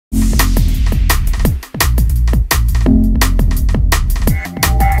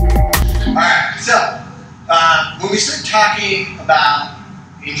about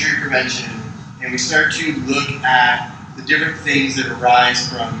injury prevention and we start to look at the different things that arise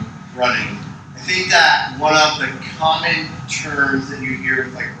from running, I think that one of the common terms that you hear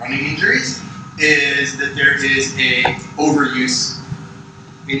with like running injuries is that there is a overuse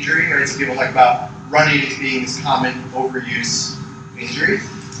injury, right? So people talk about running as being this common overuse injury.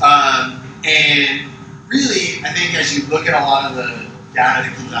 And really, I think as you look at a lot of the data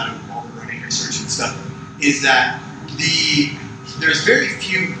that comes out of all the running research and stuff, is that there's very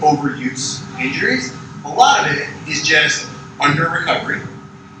few overuse injuries. A lot of it is just under recovery,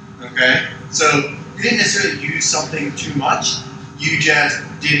 okay? So you didn't necessarily use something too much, you just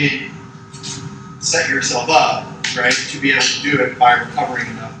didn't set yourself up, right, to be able to do it by recovering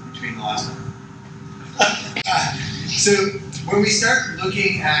enough between the last time. So when we start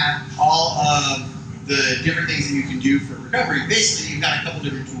looking at all of the different things that you can do for recovery, basically you've got a couple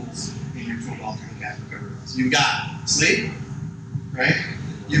different tools in your tool belt to look at recovery. So you've got sleep, right?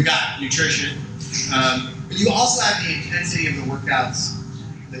 You've got nutrition, but you also have the intensity of the workouts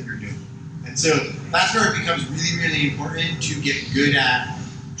that you're doing. And so that's where it becomes really, really important to get good at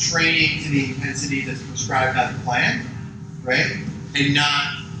training to the intensity that's prescribed by the plan, right? And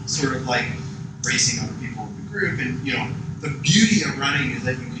not sort of like racing other people in the group. And you know, the beauty of running is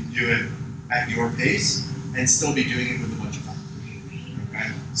that you can do it at your pace and still be doing it with a bunch of fun.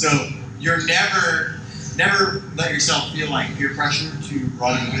 Okay? So you're never let yourself feel like peer pressure to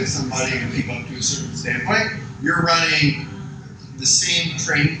run with somebody and keep up to a certain standpoint. You're running the same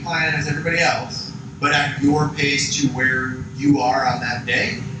training plan as everybody else, but at your pace to where you are on that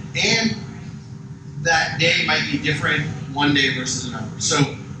day. And that day might be different one day versus another.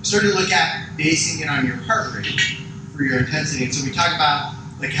 So start to look at basing it on your heart rate for your intensity. And so we talk about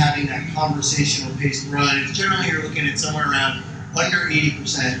like having that conversational paced run. And generally you're looking at somewhere around under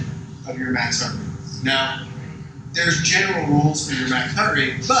 80% of your max heart rate. Now, there's general rules for your max heart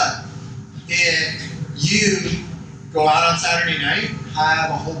rate, but if you go out on Saturday night, have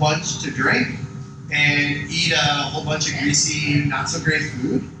a whole bunch to drink, and eat a whole bunch of greasy, not so great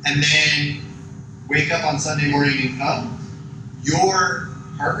food, and then wake up on Sunday morning and come, your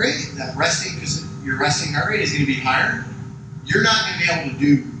heart rate, that resting, because your resting heart rate is going to be higher, you're not going to be able to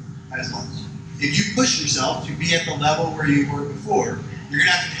do as much. If you push yourself to be at the level where you were before, you're going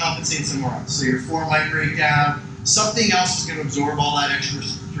to have to compensate somewhere else. So your form might break down, something else is going to absorb all that extra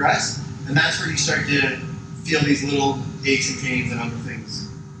stress, and that's where you start to feel these little aches and pains and other things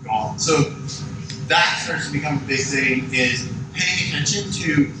go on. So that starts to become a big thing, is paying attention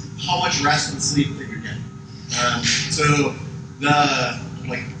to how much rest and sleep that you're getting. So the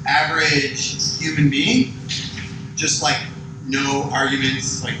like average human being, just like no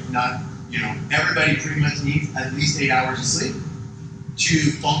arguments, like not, you know, everybody pretty much needs at least 8 hours of sleep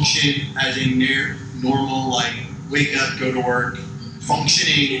to function as a normal, like wake up, go to work,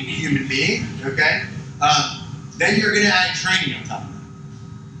 functioning human being, okay? Then you're gonna add training on top of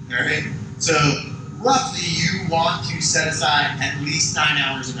it, all right? So roughly you want to set aside at least 9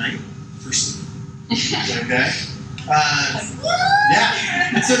 hours a night for sleep, okay?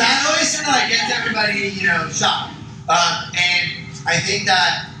 Yeah, so that always sort of like gets everybody, you know, shocked. And I think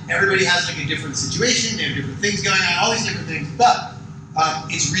that everybody has like a different situation, they have different things going on, all these different things, but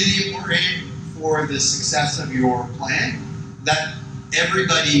it's really important for the success of your plan that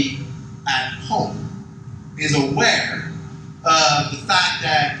everybody at home is aware of the fact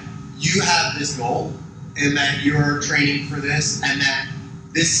that you have this goal and that you're training for this, and that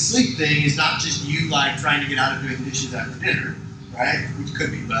this sleep thing is not just you like trying to get out of doing the dishes after dinner, right? Which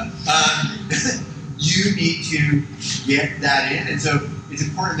could be, but you need to get that in. And so it's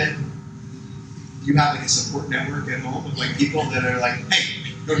important that you have like a support network at home of like people that are like,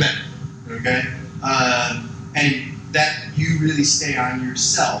 hey, go to bed, okay? And that you really stay on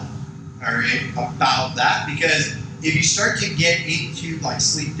yourself, all right, about that, because if you start to get into like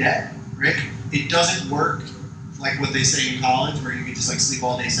sleep debt, right, it doesn't work like what they say in college where you can just like sleep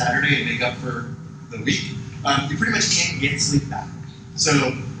all day Saturday and make up for the week. You pretty much can't get sleep back. So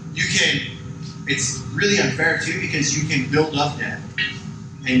you can, it's really unfair too, because you can build up debt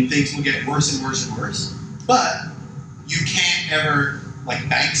and things will get worse and worse and worse, but you can't ever like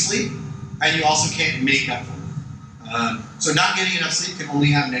bank sleep, and you also can't make up for it. So not getting enough sleep can only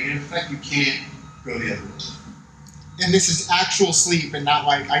have a negative effect. You can't go the other way. And this is actual sleep and not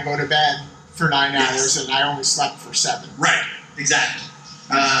like I go to bed for 9 hours and I only slept for 7. Right, exactly.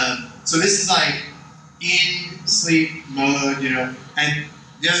 So this is like in sleep mode, you know, and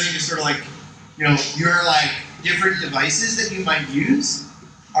the other thing is sort of like, you know, your like different devices that you might use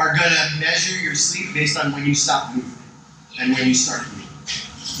are gonna measure your sleep based on when you stop moving and when you start moving.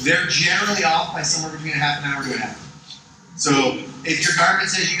 They're generally off by somewhere between a half an hour to an hour. So if your Garmin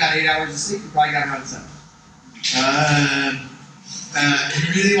says you got 8 hours of sleep, you probably got to run 7. You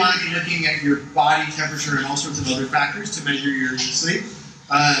really want to be looking at your body temperature and all sorts of other factors to measure your sleep.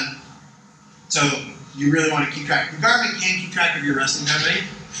 So you really want to keep track. The Garmin can keep track of your resting heart rate.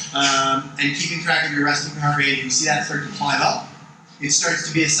 And keeping track of your resting heart rate, if you see that start to climb up, it starts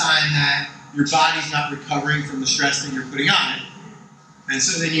to be a sign that your body's not recovering from the stress that you're putting on it. And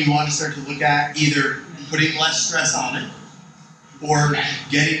so then you want to start to look at either putting less stress on it, or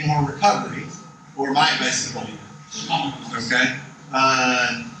getting more recovery, or my advice is going. Okay?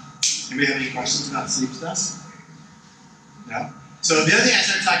 Anybody have any questions about sleep stuff? No? So the other thing I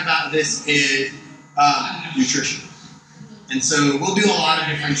started talking about this is nutrition. And so we'll do a lot of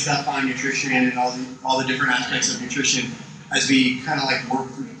different stuff on nutrition and all the different aspects of nutrition as we kind of like work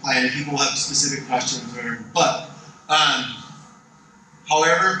through the plan. And people will have specific questions or whatever. But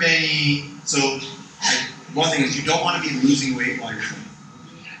however many, one thing is you don't want to be losing weight while you're training.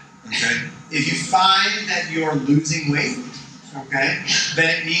 Okay? If you find that you're losing weight, okay, then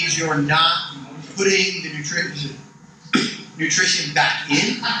it means you're not putting the nutrition back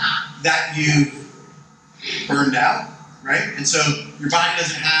in that you've burned out, right? And so your body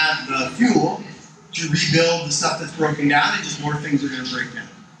doesn't have the fuel to rebuild the stuff that's broken down, and just more things are going to break down.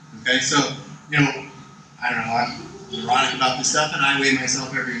 Okay, so, I don't know, I'm neurotic about this stuff, and I weigh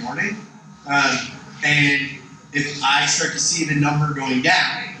myself every morning. And if I start to see the number going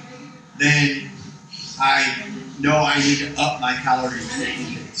down, then I know I need to up my calorie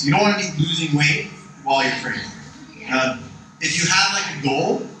intake. So you don't want to be losing weight while you're training. If you have like a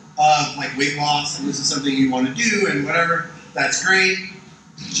goal of like weight loss, and this is something you want to do and whatever, that's great,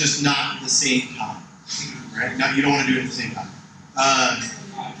 just not at the same time, right? You don't want to do it at the same time.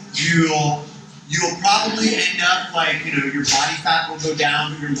 You'll probably end up like, your body fat will go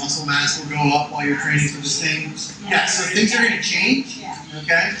down, but your muscle mass will go up while you're training for this thing. Yeah, so things are going to change,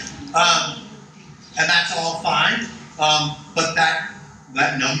 okay? And that's all fine. But that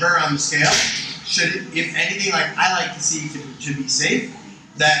number on the scale should, if anything, like I like to see to be safe,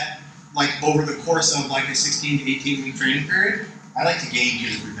 that like over the course of like a 16 to 18 week training period, I like to gain 2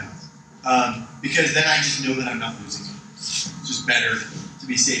 to 3 pounds. Because then I just know that I'm not losing it. It's just better to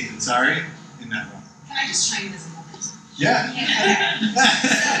be safe than sorry in that way. Can I just chime in as a moment? Yeah.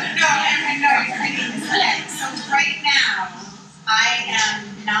 So right now, I am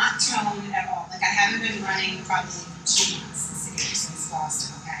not toned at all. Like I haven't been running probably for 2 months since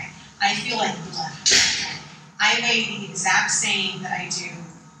Boston, okay? I feel like blood. Okay? I weigh the exact same that I do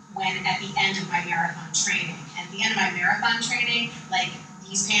when at the end of my marathon training. At the end of my marathon training, like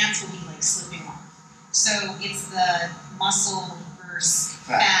these pants will be like slipping off. So it's the muscle versus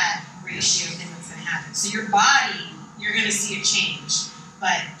fat ratio thing that's going to happen. So your body, you're going to see a change,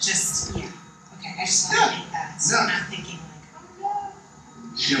 but just, okay, I just want to think that. So I'm not thinking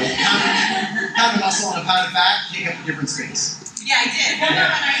like, pound of muscle and a pound of fat take up a different space. Yeah, I did. Well, no, and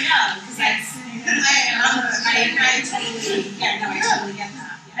I know, because I totally get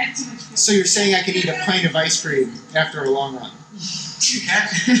that. Yeah. So you're saying I can eat a pint of ice cream after a long run? You can.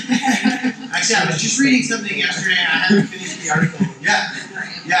 Actually, I was just reading something yesterday, and I haven't finished the article. Yeah.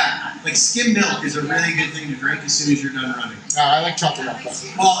 Like skim milk is a really good thing to drink as soon as you're done running. Oh, I like chocolate milk.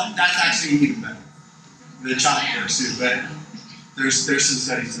 Well, that's actually even better. The chocolate milk too, but there's some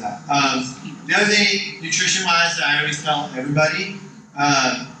studies to that. The other thing, nutrition-wise, that I always tell everybody,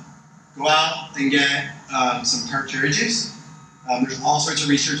 go out and get some tart cherry juice. There's all sorts of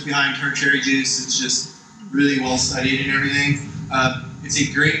research behind tart cherry juice. It's just really well studied and everything. It's a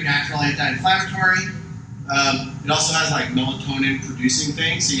great natural anti-inflammatory. It also has like melatonin producing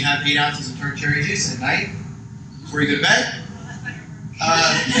things. So you have 8 ounces of tart cherry juice at night before you go to bed.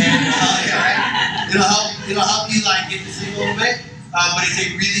 And it'll help you like get to sleep a little bit. But it's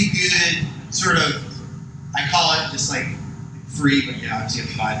a really good sort of, I call it just like free, but obviously you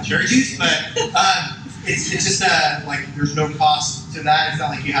have to buy the cherry juice. But it's just like there's no cost to that. It's not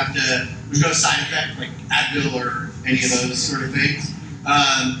like you have to, there's no side effect like Advil or any of those sort of things.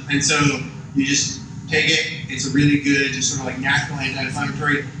 And so you just take it. It's a really good, just sort of like natural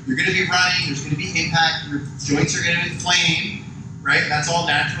anti-inflammatory. You're going to be running. There's going to be impact. Your joints are going to inflame, right? That's all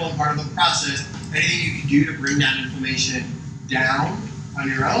natural and part of the process. Anything you can do to bring that inflammation down on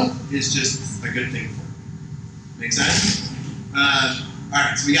your own is just a good thing for you. Make sense? All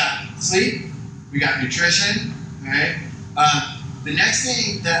right, so we got sleep, we got nutrition, all right? The next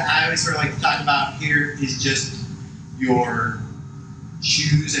thing that I always sort of like to talk about here is just your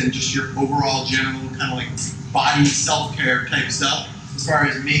shoes and just your overall general kind of like body self-care type stuff as far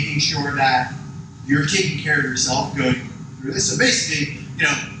as making sure that you're taking care of yourself going through this. So basically,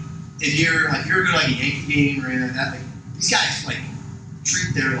 if you're going to like a Yankee game or anything like that, like these guys like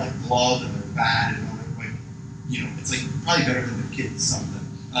treat their like glove and their bat and all that, like, you know, it's like probably better than their kids, some of them.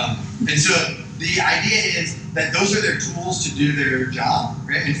 And so the idea is that those are their tools to do their job,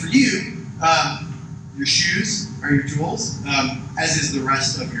 right? And for you, your shoes are your tools, as is the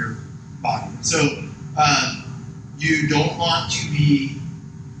rest of your body. So you don't want to be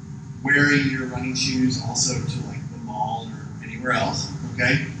wearing your running shoes also to like the mall or anywhere else,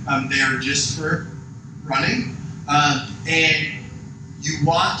 okay? They are just for running. And you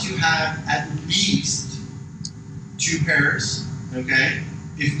want to have at least 2 pairs, okay?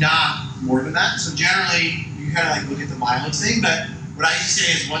 If not more than that. So generally, you kind of like look at the mileage thing, but what I used to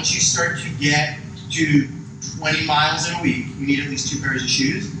say is once you start to get to 20 miles in a week, you need at least 2 pairs of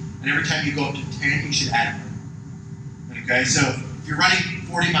shoes. And every time you go up to 10, you should add 1. Okay, so if you're running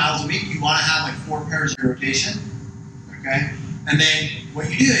 40 miles a week, you want to have like 4 pairs in your rotation. Okay, and then what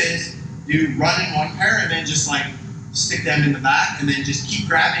you do is you run in 1 pair and then just like stick them in the back and then just keep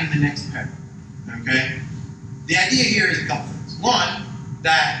grabbing the next pair. Okay, the idea here is a couple things. One,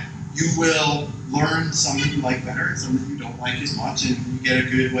 that you will learn some that you like better and some that you don't like as much, and you get a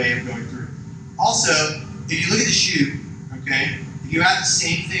good way of going through it. Also, if you look at the shoe, okay, if you have the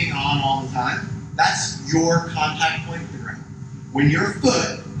same thing on all the time, that's your contact point with the ground. When your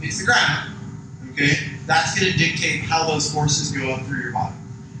foot hits the ground, okay, that's going to dictate how those forces go up through your body.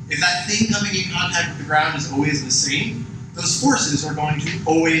 If that thing coming in contact with the ground is always the same, those forces are going to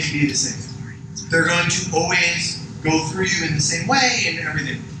always be the same. They're going to always go through you in the same way and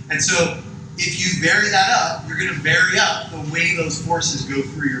everything. And so if you vary that up, you're going to vary up the way those forces go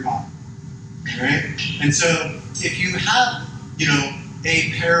through your body. All right? And so if you have, you know,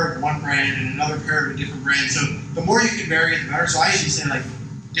 a pair of one brand and another pair of a different brand, so the more you can vary it, the better. So I usually say like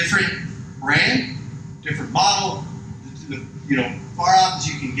different brand, different model, you know, far off as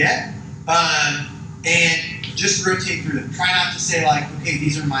you can get, and just rotate through them. Try not to say like, okay,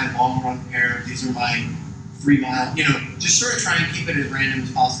 these are my long run pair, these are my 3 mile, you know, just sort of try and keep it as random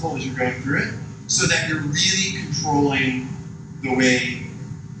as possible as you're going through it, so that you're really controlling the way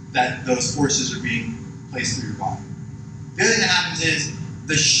that those forces are being placed through your body. The other thing that happens is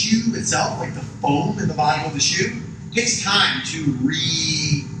the shoe itself, like the foam in the bottom of the shoe, takes time to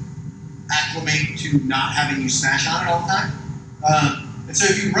re-acclimate to not having you smash on it all the time. And so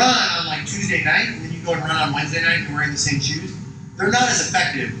if you run on like Tuesday night and then you go and run on Wednesday night and you're wearing the same shoes, they're not as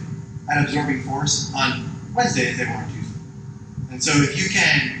effective at absorbing force on Wednesday as they were on Tuesday. And so if you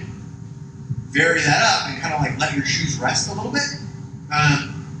can vary that up and kind of like let your shoes rest a little bit,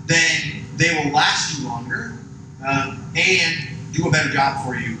 then they will last you longer and do a better job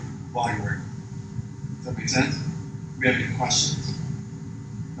for you while you're wearing them. Does that make sense? Do we have any questions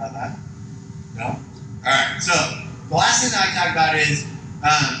about that? No? All right, so the last thing that I talk about is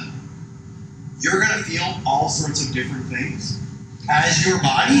you're going to feel all sorts of different things as your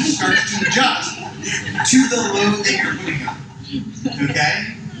body starts to adjust to the load that you're putting on.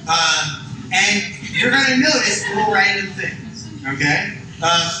 Okay? And you're going to notice little random things. Okay?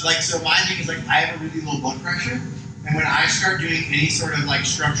 Like, so my thing is like, I have a really low blood pressure, and when I start doing any sort of like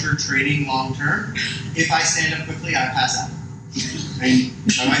structured training long term, if I stand up quickly, I pass out. And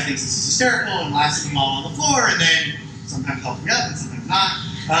my wife thinks this is hysterical and laughs at me all on the floor, and then sometimes helps me up and sometimes not.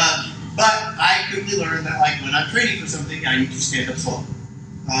 But I quickly learned that like when I'm training for something, I need to stand up slow.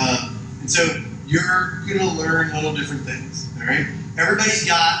 And so you're gonna learn little different things, all right? Everybody's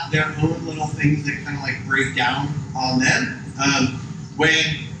got their own little things that kind of like break down on them.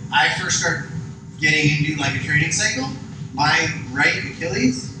 When I first started getting into like a training cycle, my right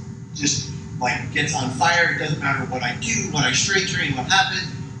Achilles just like gets on fire. It doesn't matter what I do, what I strength train, what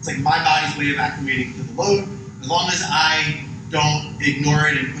happens. It's like my body's way of acclimating to the load. As long as I don't ignore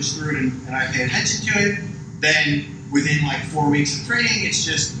it and push through it and I pay attention to it, then within like 4 weeks of training, it's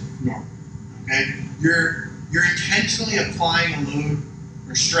just normal. Okay? You're intentionally applying a load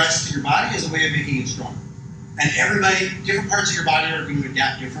or stress to your body as a way of making it stronger. And everybody, different parts of your body are going to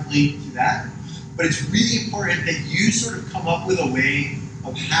adapt differently to that. But it's really important that you sort of come up with a way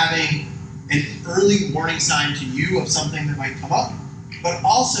of having an early warning sign to you of something that might come up, but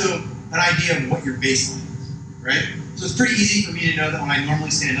also an idea of what your baseline is, right? So it's pretty easy for me to know that when I normally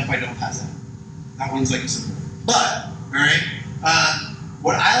stand up, I don't pass out. That one's like a simple one. But, all right,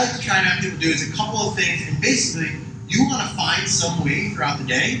 what I like to try and have people do is a couple of things, and basically, you want to find some way throughout the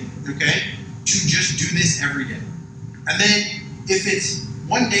day, okay, to just do this every day. And then if it's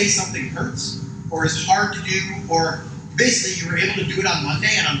one day something hurts, or is hard to do, or basically you were able to do it on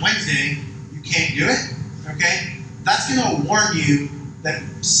Monday and on Wednesday you can't do it, okay, that's going to warn you that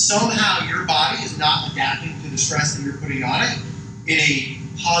somehow your body is not adapting to the stress that you're putting on it in a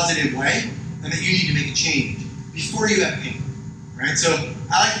positive way, and that you need to make a change before you have pain, right? So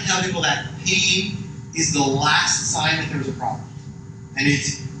I like to tell people that pain is the last sign that there's a problem. And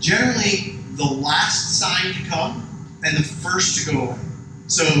it's generally the last sign to come and the first to go away.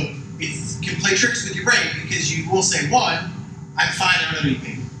 So it can play tricks with your brain because you will say, one, I'm fine, I don't have any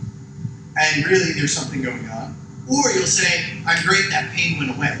pain. And really there's something going on. Or you'll say, I'm great, that pain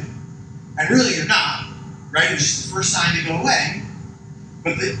went away. And really you're not, right? It was just the first sign to go away,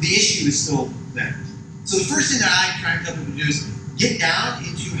 but the issue is still there. So the first thing that I try and tell people to do is get down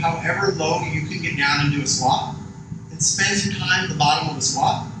into however low you can get down into a squat and spend some time at the bottom of the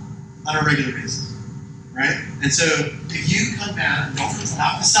squat on a regular basis, right? And so if you come down and don't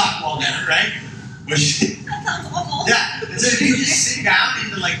knock the sock wall down, right? Which, That sounds awful. yeah, and so if you just sit down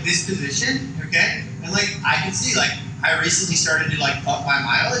into like this position, okay, and like I can see, like I recently started to like up my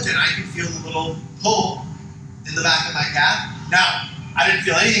mileage and I can feel a little pull in the back of my calf. Now, I didn't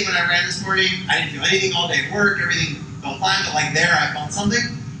feel anything when I ran this morning. I didn't feel anything all day at work. Everything felt fine, but like there I felt something.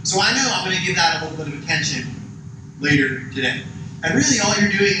 So I know I'm going to give that a little bit of attention later today. And really all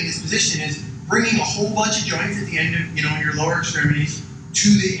you're doing in this position is bringing a whole bunch of joints at the end of, your lower extremities to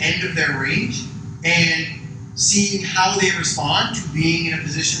the end of their range and seeing how they respond to being in a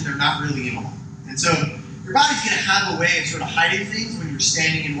position they're not really in a lot. And so your body's going to have a way of sort of hiding things when you're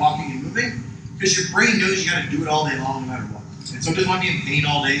standing and walking and moving because your brain knows you got to do it all day long no matter what. And so it doesn't want to be in pain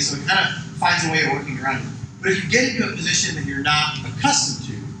all day, so it kind of finds a way of working around it. But if you get into a position that you're not accustomed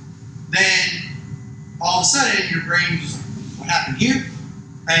to, then all of a sudden your brain just, what happened here?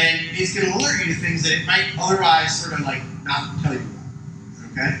 And it's going to alert you to things that it might otherwise sort of like not tell you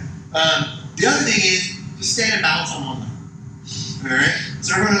about, okay? The other thing is just stand and balance on one leg, all right?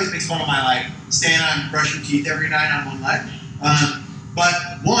 So everyone always makes fun of my like stand on, brush your teeth every night on one leg. But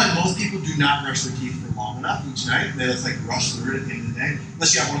one, most people do not brush their teeth for long enough each night. They just like rush through it at the end of the day,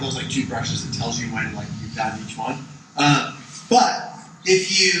 unless you have one of those like toothbrushes that tells you when like you've done each one. But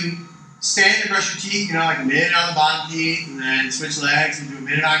if you stand and brush your teeth, like a minute on the bottom teeth, and then switch legs and do a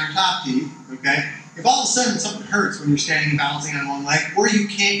minute on your top teeth, okay? If all of a sudden something hurts when you're standing and balancing on one leg, or you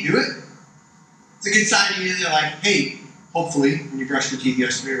can't do it, it's a good sign to you that like, hey, hopefully, when you brushed your teeth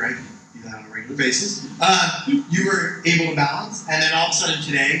yesterday, right? Do that on a regular basis. You were able to balance, and then all of a sudden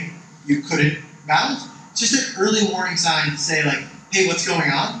today, you couldn't balance. It's just an early warning sign to say like, hey, what's going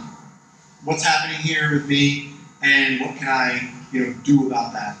on? What's happening here with me? And what can I, do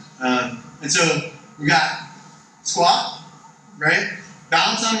about that? And so we got squat, right?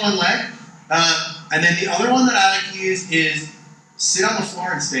 Balance on one leg. And then the other one that I like to use is sit on the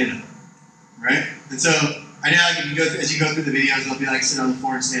floor and stand up, right? And so I know like as you go through the videos, they'll be like sit on the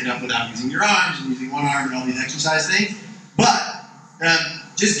floor and stand up without using your arms and using one arm and all these exercise things. But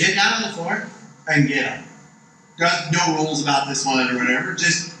just get down on the floor and get up. There's no rules about this one or whatever.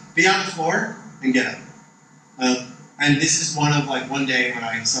 Just be on the floor and get up. And this is one of one day when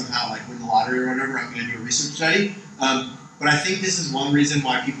I somehow win the lottery or whatever, I'm going to do a research study. But I think this is one reason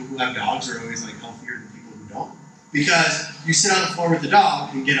why people who have dogs are always healthier than people who don't. Because you sit on the floor with the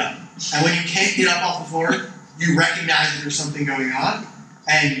dog and get up. And when you can't get up off the floor, you recognize that there's something going on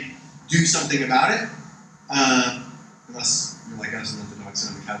and do something about it. Unless you're like us and let the dog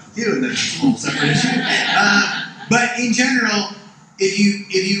sit on the couch with you, and then it's a whole separate issue. But in general, if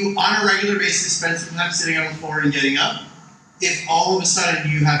you on a regular basis spend some time sitting on the floor and getting up, if all of a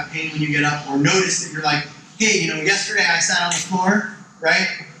sudden you have pain when you get up, or notice that you're like, hey, yesterday I sat on the floor, right?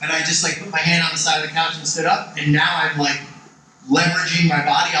 And I just put my hand on the side of the couch and stood up, and now I'm leveraging my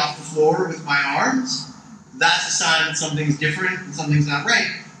body off the floor with my arms, that's a sign that something's different and something's not right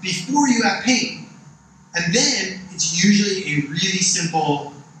before you have pain. And then it's usually a really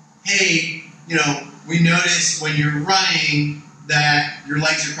simple, hey, we notice when you're running that your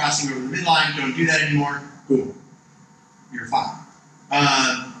legs are crossing over the midline, don't do that anymore, boom, you're fine.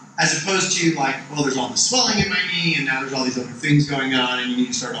 As opposed to well, there's all this swelling in my knee, and now there's all these other things going on, and you need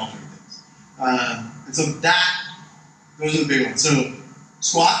to start altering things. And so those are the big ones. So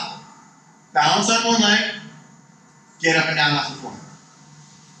squat, balance on one leg, get up and down off the floor.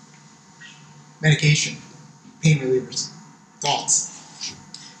 Medication, pain relievers, thoughts.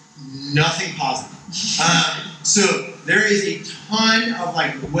 Nothing positive. So there is a ton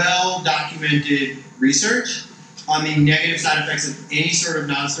of well-documented research on the negative side effects of any sort of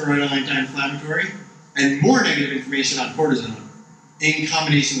non-steroidal anti-inflammatory, and more negative information on cortisone in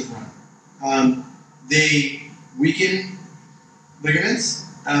combination with running. They weaken ligaments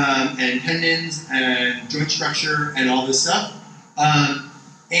and tendons and joint structure and all this stuff,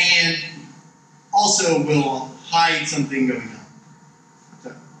 and also will hide something going on. Does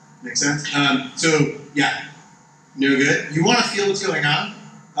that make sense? So yeah, no good. You want to feel what's going on.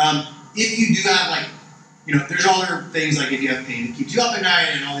 If you do have you know, there's other things like if you have pain that keeps you up at night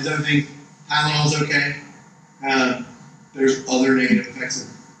and all these other things, Tylenol's okay. There's other negative effects of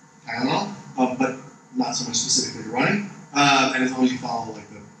Tylenol, but not so much specifically to running. And as long as you follow like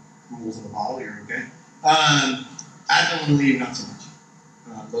the rules of the bottle, you're okay. Advil and Aleve, not so much.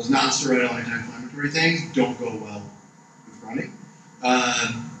 Those non-steroidal anti-inflammatory things don't go well with running. Any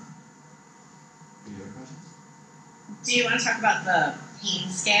other questions? Do you want to talk about the pain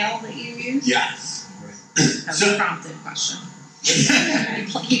scale that you use? Yes. Right. That's a prompted question.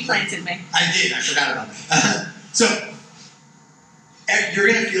 He planted me. I did. I forgot about that. So you're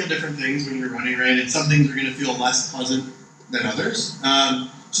going to feel different things when you're running, right? And some things are going to feel less pleasant than others.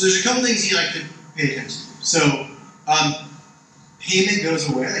 So there's a couple things you like to pay attention to. So pain that goes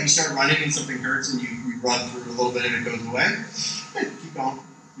away, like you start running and something hurts and you run through a little bit and it goes away. Keep going.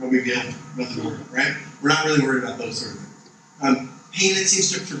 No big deal. Nothing to worry about, right? We're not really worried about those sort of things. Pain that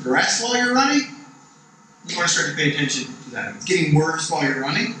seems to progress while you're running, you want to start to pay attention to that. If it's getting worse while you're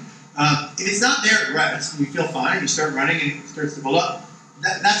running, if it's not there at rest and you feel fine, you start running and it starts to build up,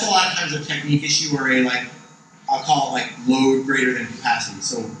 that's a lot of times a technique issue or a, like, I'll call it like load greater than capacity.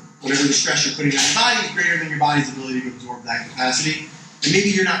 So whatever the stress you're putting on your body is greater than your body's ability to absorb that capacity. And maybe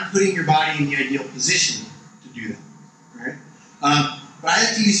you're not putting your body in the ideal position to do that, right? But I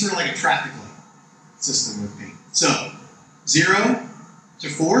like to use sort of like a traffic light system with pain. So 0 to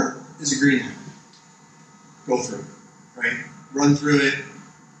 4 is a green light. Go through it, right? Run through it,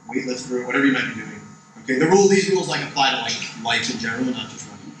 weight lift through it, whatever you might be doing. Okay, these rules like apply to like lights in general, not just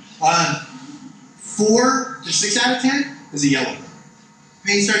running. 4 to 6 out of 10 is a yellow.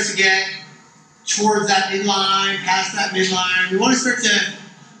 Pain starts to get towards that midline, past that midline. We want to start to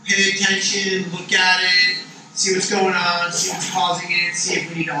pay attention, look at it, see what's going on, see what's causing it, see if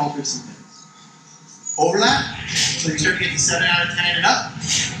we need to alter some things. Over that, so you start to get to 7 out of 10 and up,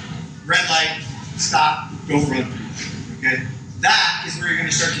 red light, stop, don't run through. Okay? That is where you're going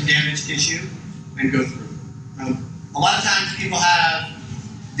to start to damage tissue and go through. A lot of times people have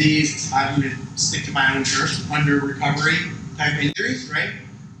these, I'm going to stick to my own terms, under recovery type injuries, right?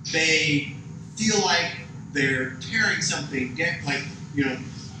 They feel like they're tearing something,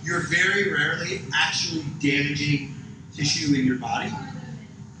 you're very rarely actually damaging tissue in your body,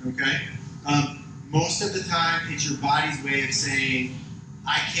 okay? Most of the time, it's your body's way of saying,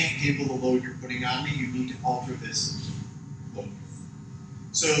 I can't handle the load you're putting on me, you need to alter this load.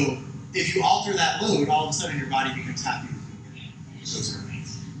 So if you alter that load, all of a sudden your body becomes happy with you again. So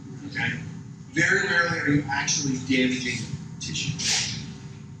okay? Very rarely are you actually damaging tissue.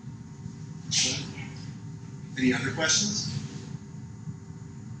 Okay. Any other questions?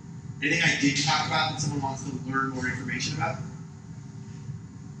 Anything I did talk about that someone wants to learn more information about?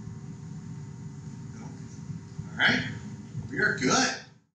 No? All right. We are good.